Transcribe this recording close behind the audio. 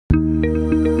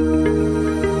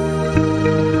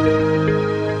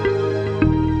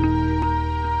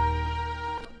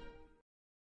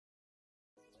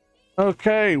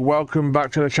Okay, welcome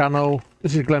back to the channel.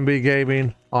 This is Nimby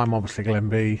Gaming. I'm obviously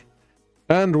Nimby,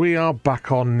 and we are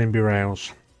back on Nimby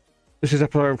Rails. This is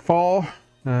episode 4.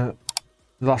 The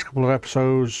last couple of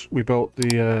episodes we built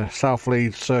the South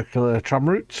Leeds circular tram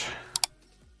route.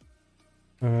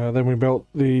 Then we built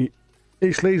the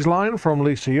East Leeds line from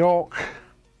Leeds to York.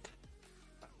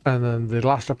 And then the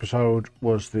last episode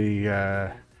was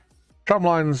the tram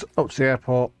lines up to the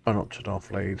airport and up to North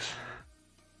Leeds.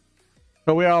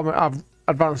 So I've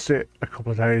advanced it a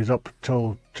couple of days up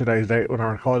till today's date when I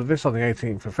recorded this on the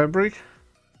 18th of February.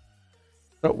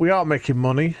 But we are making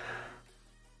money.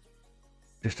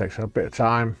 Just takes a bit of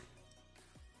time.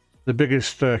 The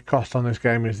biggest cost on this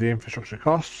game is the infrastructure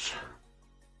costs.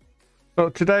 So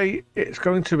today it's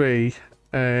going to be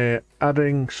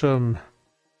adding some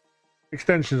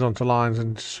extensions onto lines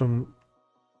and some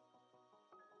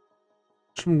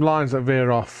lines that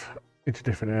veer off into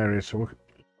different areas. So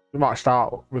we might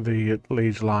start with the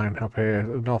Leeds line up here,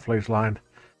 the North Leeds line.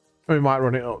 And we might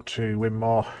run it up to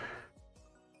Winmore.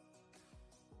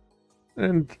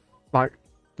 And like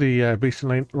the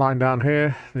Birstall line down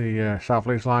here, the South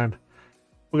Leeds line,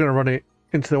 we're going to run it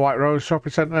into the White Rose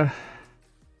shopping centre.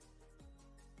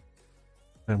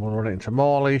 Then we'll run it into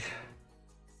Morley.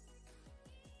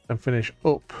 And finish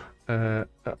up at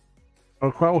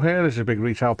Oakwell here. There's a big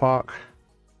retail park.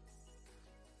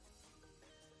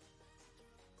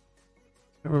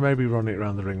 And we maybe run it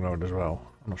around the ring road as well.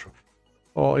 I'm not sure.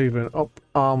 Or even up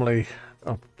Armley,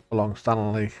 up along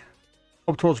Stanley,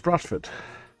 up towards Bradford.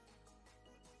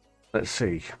 Let's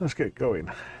see. Let's get going.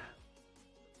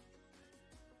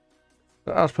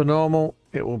 But as per normal,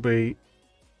 it will be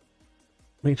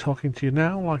me talking to you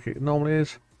now like it normally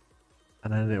is.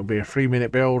 And then it'll be a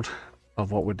 3-minute build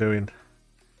of what we're doing.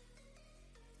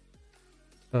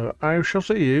 So I shall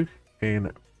see you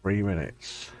in 3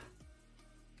 minutes.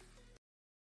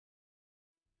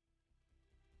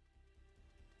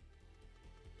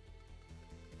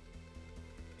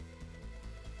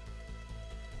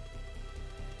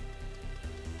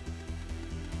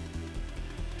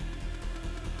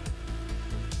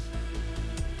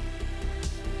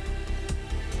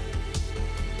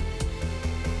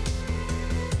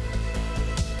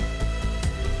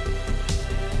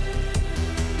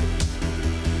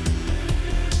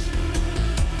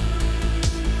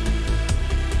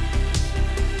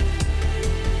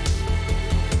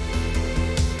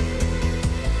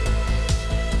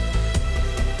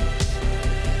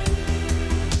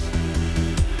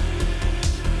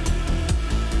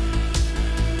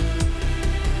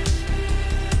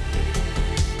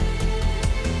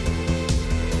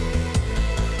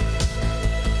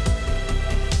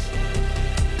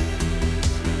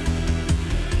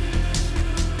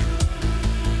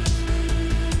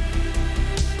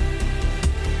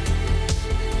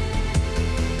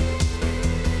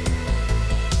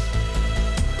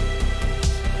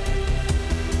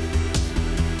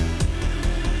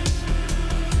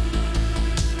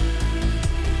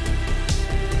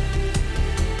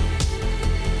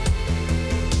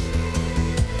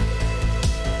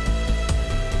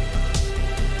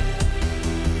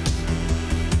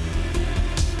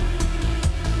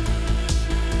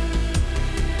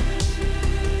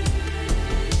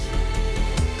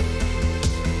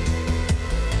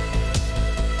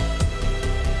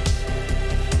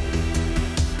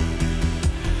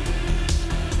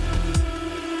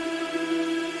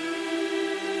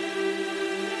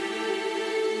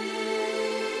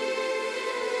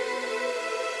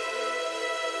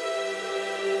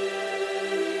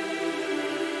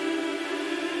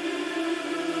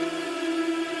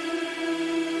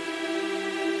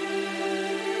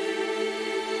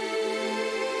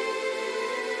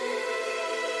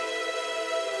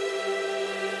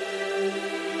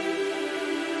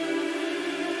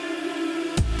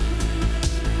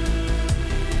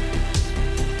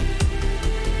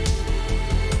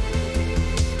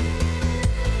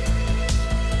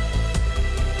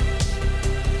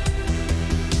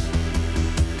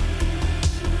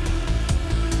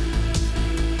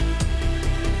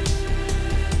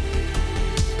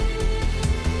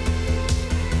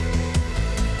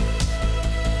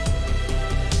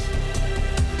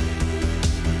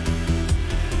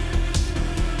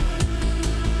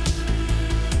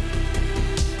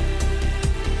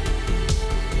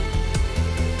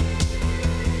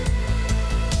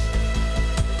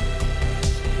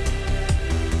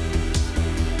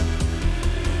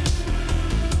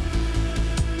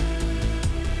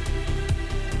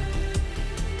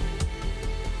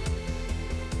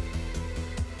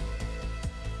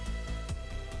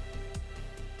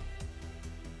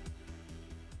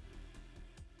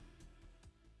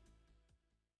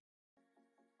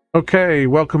 Okay,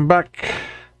 welcome back.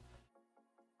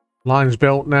 Line's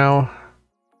built now.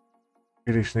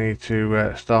 We just need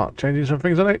to start changing some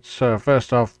things on it. So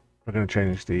first off, we're going to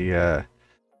change the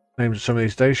names of some of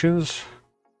these stations.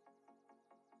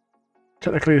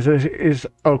 Technically, this is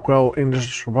Oakwell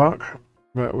Industrial Park,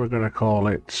 but we're going to call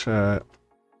it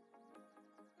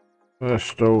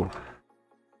Birstall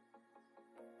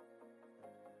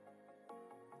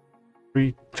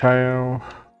Retail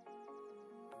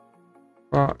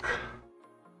Park.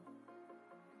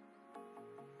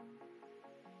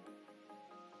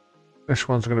 This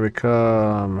one's going to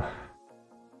become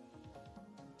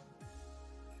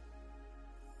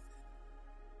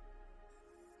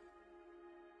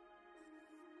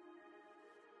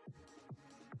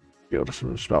Guild of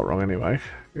something spelled wrong anyway.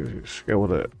 Let's go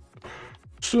with it.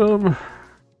 Some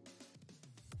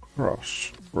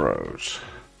crossroads.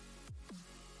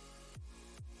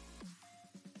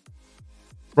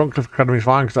 Bruncliffe Academy is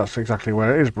fine because that's exactly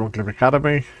where it is. Bruncliffe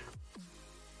Academy.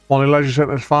 Morley Leisure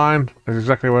Centre is fine. That's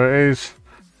exactly where it is.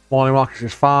 Morley Markets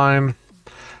is fine.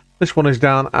 This one is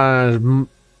down as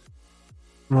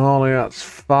Morley. That's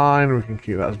fine. We can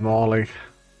keep that as Morley.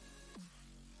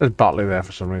 There's Batley there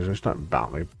for some reason. It's not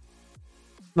Batley.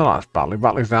 No, that's Batley.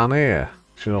 Batley's down here.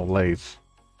 It's in all Leeds.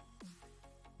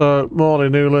 So Morley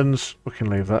Newlands, we can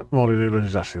leave that. Morley Newlands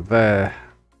is actually there,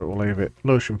 but we'll leave it.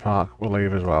 Lucian Park, we'll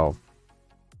leave as well.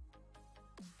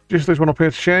 Just this one up here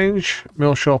to change.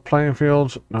 Millshore Playing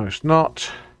Fields. No, it's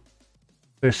not.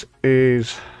 This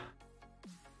is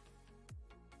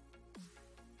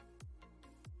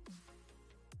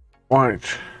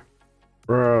White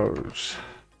Rose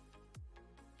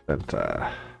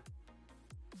Centre.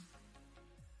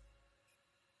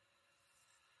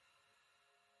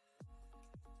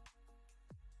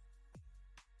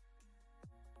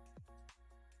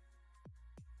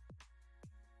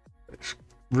 It's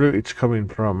routed coming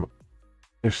from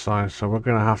this side, so we're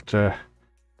going to have to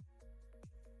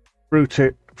route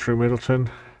it through Middleton.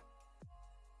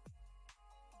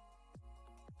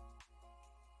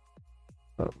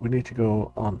 But we need to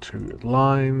go onto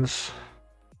lines.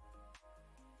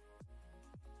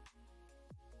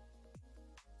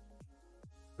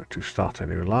 To start a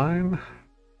new line.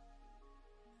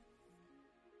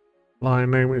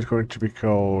 Line name is going to be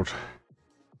called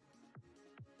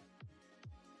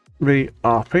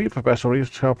VRP for Birstall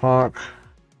Retail Park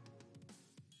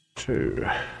to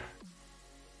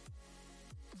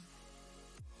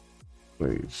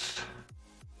Leeds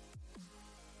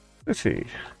City.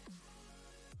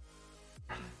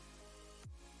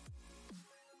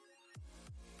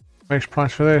 Base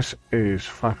price for this is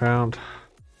 £5.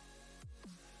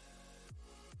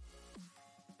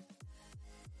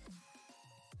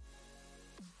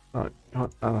 Right,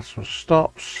 that's some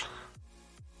stops.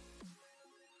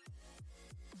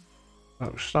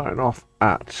 So starting off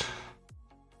at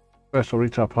Birstall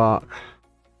Retail Park,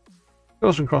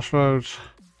 Wilson Crossroads,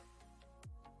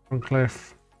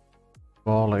 Bruncliffe,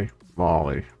 Morley.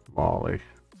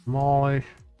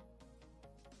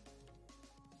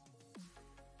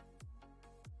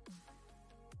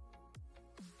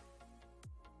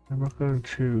 And we're going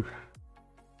to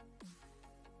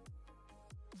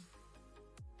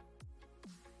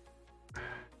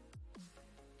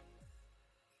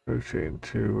route it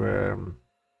into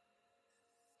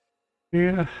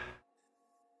here,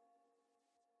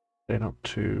 then up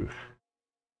to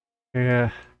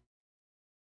here,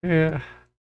 here,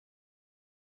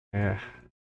 here,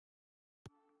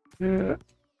 here.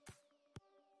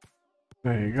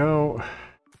 There you go.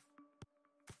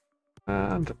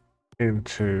 And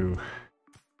into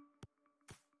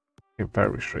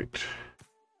Berry Street.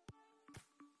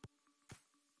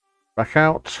 Back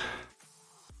out.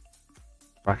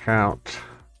 Back out.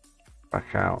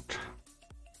 Back out.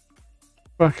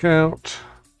 Back out.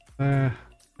 There.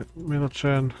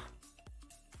 Middleton.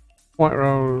 White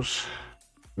Rose.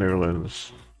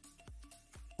 Newlands.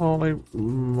 Morley.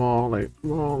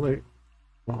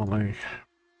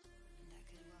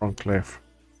 Bruncliffe.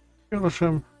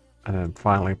 Gillisham. And then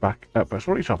finally back at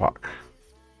Birstall Retail Park.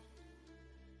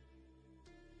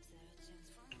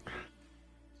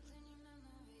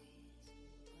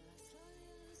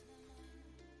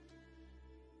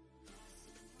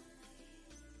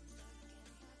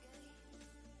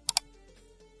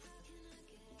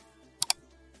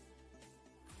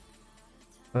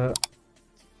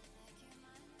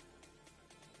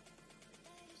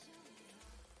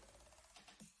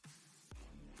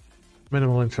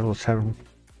 Minimal interval 10.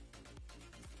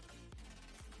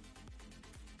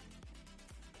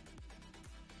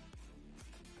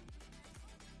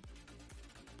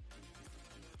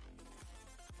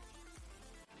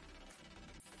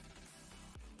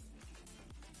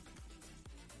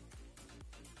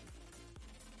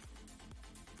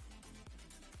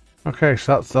 Okay,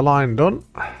 so that's the line done.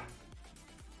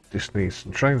 Just need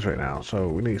some trains right now, so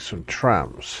we need some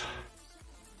trams.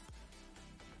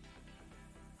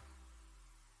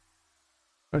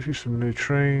 Actually, some new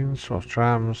trains or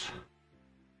trams.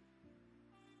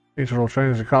 These are all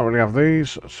trains. I can't really have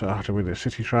these, so I have to be the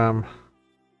city tram.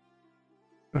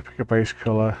 I'll pick a base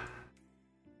colour.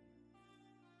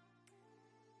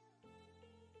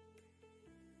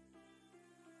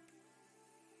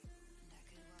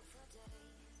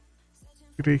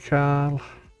 Decal.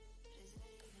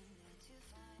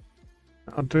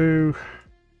 I'll do.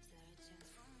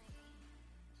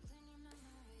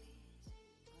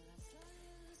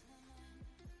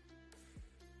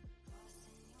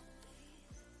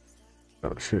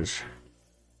 This is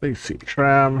Leeds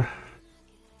tram.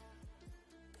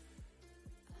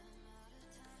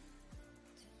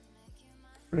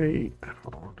 Three.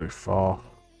 I'll do 4.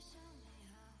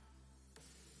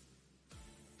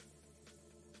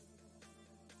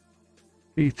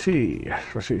 ET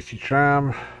for city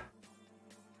tram.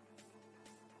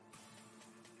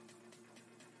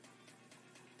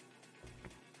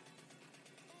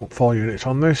 Got 4 units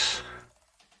on this.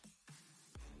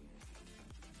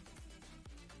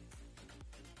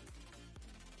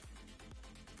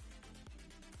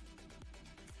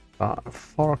 Start at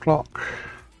 4 o'clock.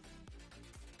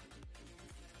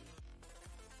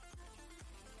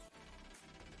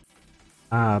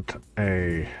 Add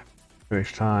a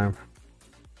finish time.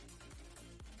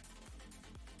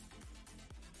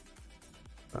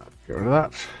 Get rid of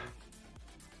that.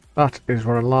 That is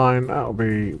run a line. That'll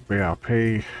be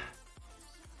BRP.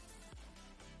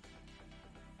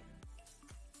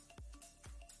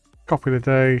 Copy the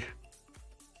day.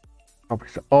 Copy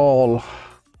to all.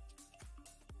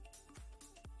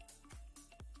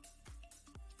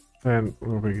 Then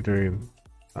we'll be doing,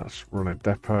 that's run a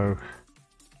depot.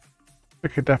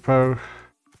 Pick a depot.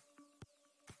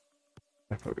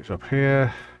 Depot is up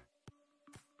here.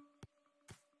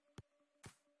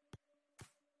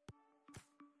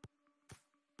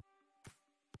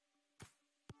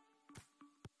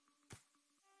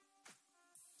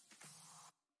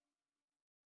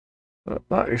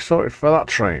 That is sorted for that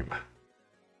train.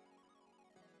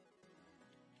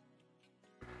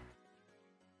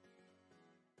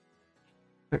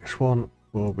 Next one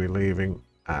will be leaving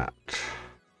at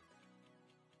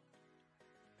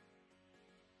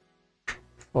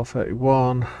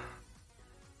 4:31.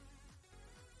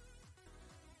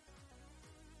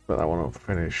 Put that one up for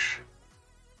finish.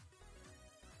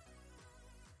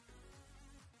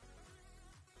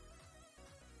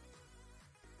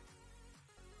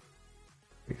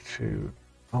 Need to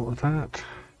alter that.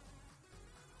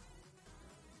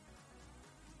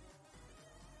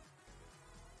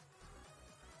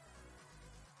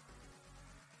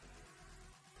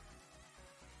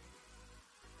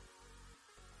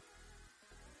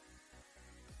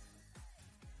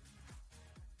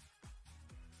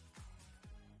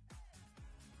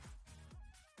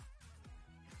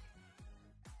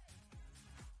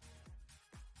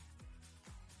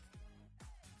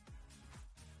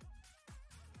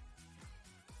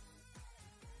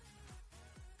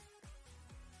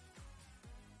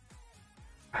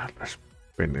 Let's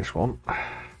bin this one.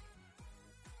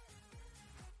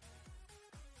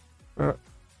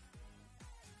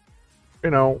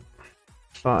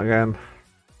 Start again.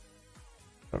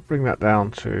 So bring that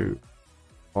down to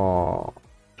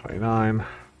 4:29.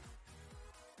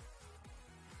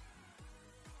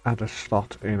 Add a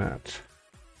slot in at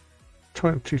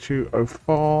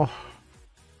 22:04.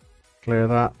 Clear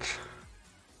that.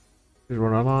 Just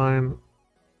run a line.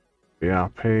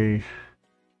 BRP.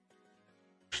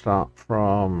 Start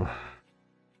from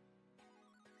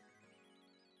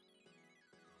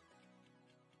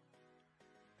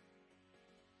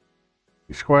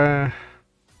square.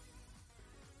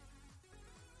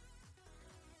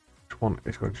 This one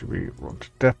is going to be run to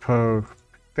depot,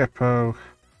 depot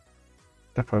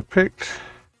picked.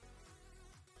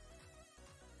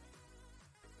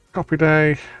 Copy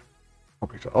day,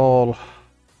 copy to all.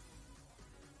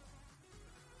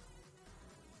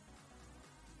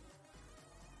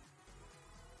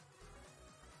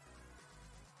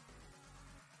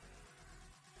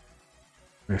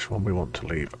 This one we want to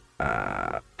leave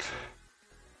at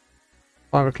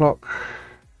 5 o'clock.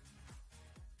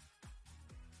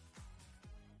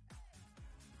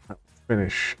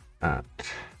 Finish at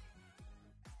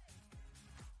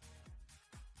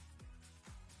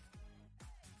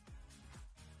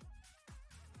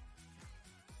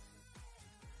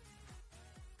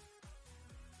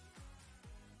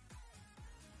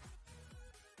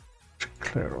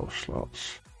clear all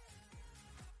slots.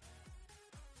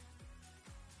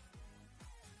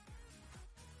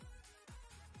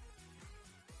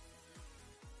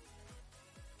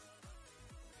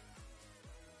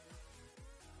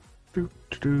 Do,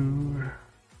 do, do.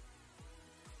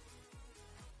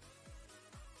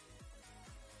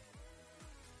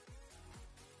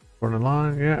 Run a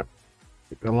line, yeah.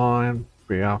 Pick the line,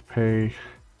 BRP.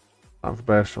 Time for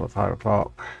Birstall at 5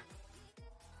 o'clock.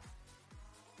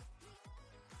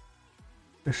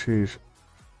 This is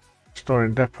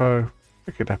storing depot,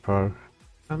 pick a depot,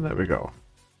 and there we go.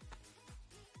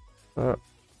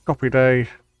 Copy day,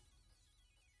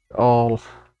 all,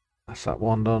 that's that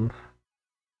one done.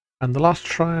 And the last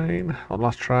train, or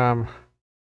last tram,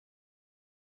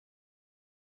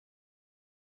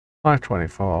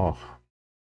 5:24.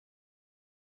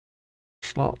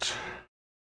 Slot.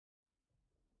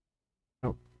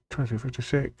 Oh,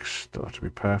 2056, don't have to be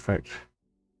perfect.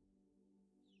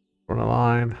 Run a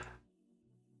line.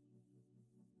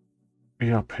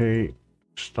 BRP,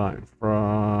 starting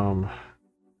from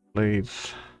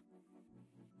Leeds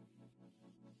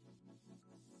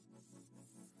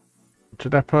to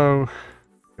depot,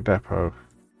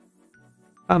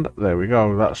 and there we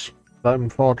go. That's them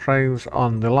 4 trains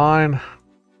on the line.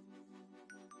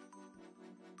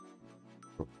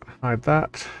 Hide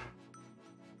that.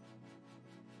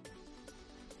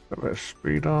 Got a bit of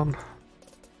speed on.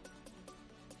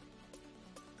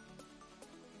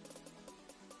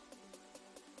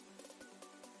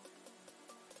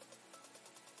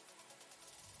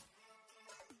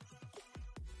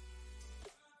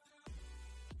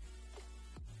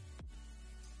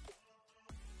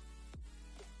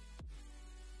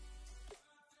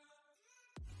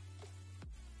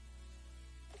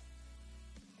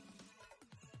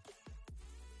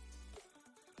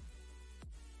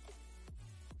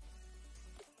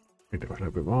 We do a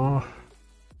little bit more.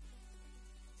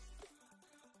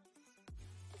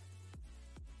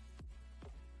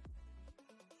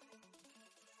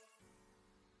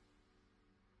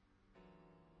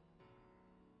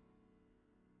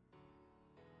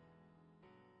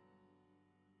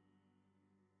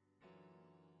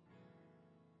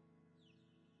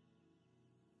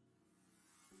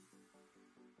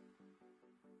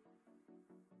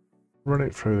 Run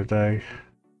it through the day.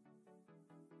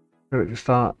 Get it to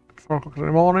start at 4 o'clock in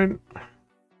the morning.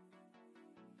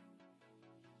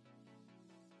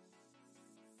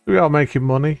 We are making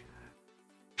money.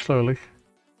 Slowly.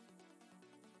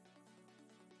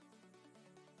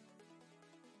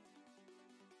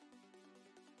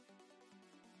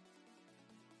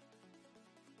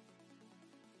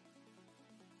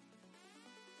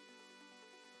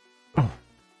 Oh. I don't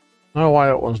know why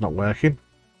that one's not working.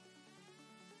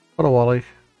 What a wally.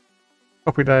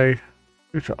 Copy day.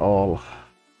 Do to all.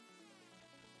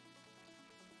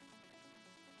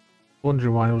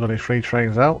 Wondering why there was only 3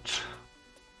 trains out.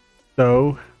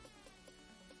 So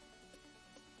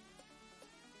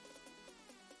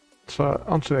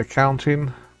onto the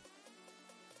accounting.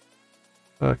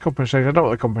 Compensation. I don't know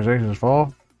what the compensation is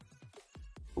for.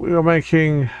 We were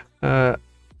making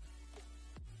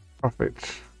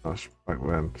profits. That's back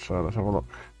then. So let's have a look.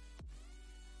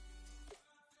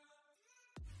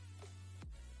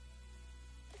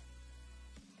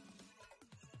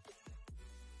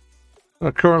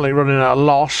 We're currently running at a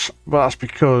loss, but that's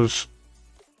because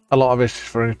a lot of this is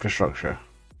for infrastructure.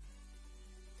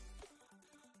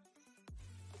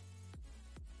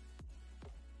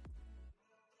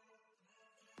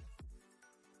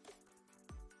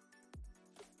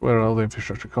 Where all the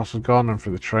infrastructure costs have gone and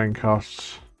for the train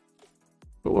costs.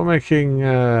 But we're making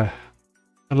 11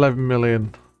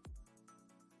 million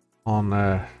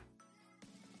on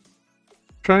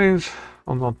trains,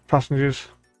 on passengers.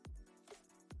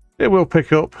 It will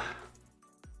pick up.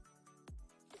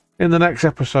 In the next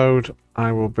episode,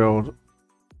 I will build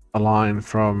a line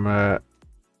from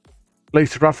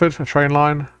Leeds to Bradford, a train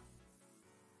line.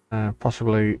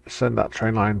 Possibly send that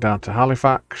train line down to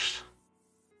Halifax.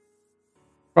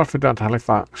 Bradford down to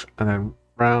Halifax, and then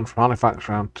round from Halifax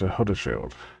round to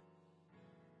Huddersfield.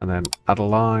 And then add a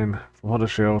line from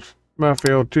Huddersfield,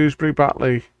 Murfield, Dewsbury,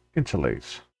 Batley into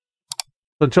Leeds.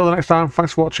 So until the next time,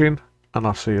 thanks for watching, and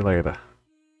I'll see you later.